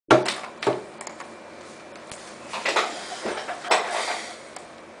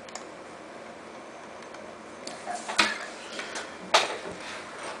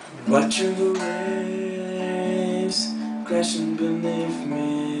Watching the waves crashing beneath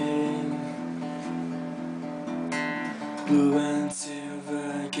me, blue and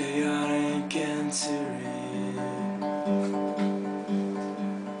silver, chaotic and serene,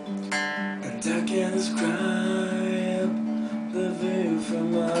 and I can't describe the view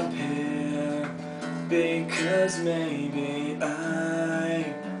from up here, because maybe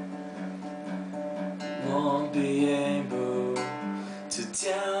I won't be able to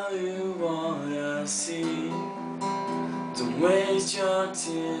tell you what I see. Don't waste your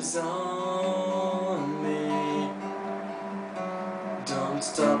tears on me. Don't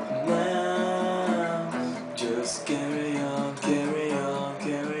stop now. Just carry on, carry on,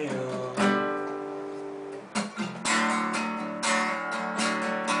 carry on.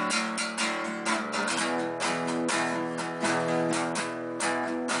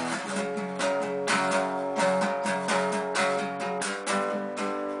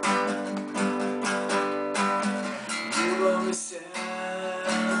 You always said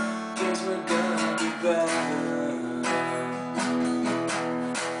things were gonna be better.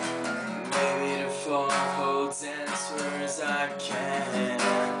 Maybe the fall holds answers I can't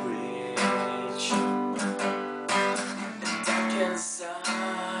reach, and I can't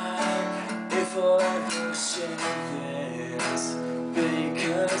decide if I'll ever share this,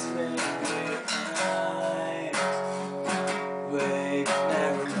 because maybe I wait,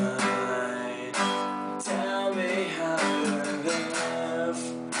 never mind. Tell me how you live.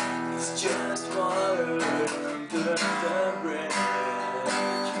 It's just water under the bridge.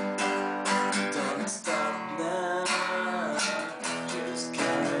 Don't stop now. Just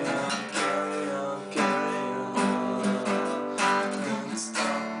carry on, carry on, carry on. Don't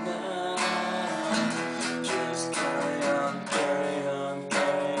stop now. Just carry on, carry on,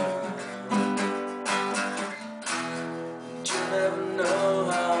 carry on. You never know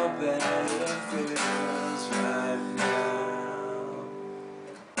how bad it feels right now.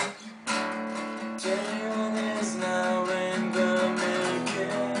 Genuine is now in the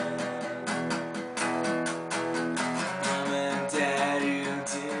making. Mom and Dad, you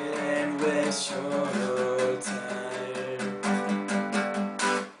didn't waste your time,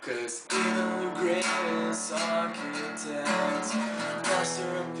 'cause even the greatest architects,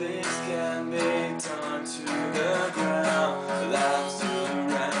 masterpiece can be torn to the ground. Life's too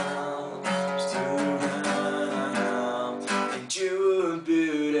round, and you would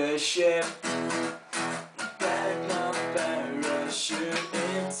build a ship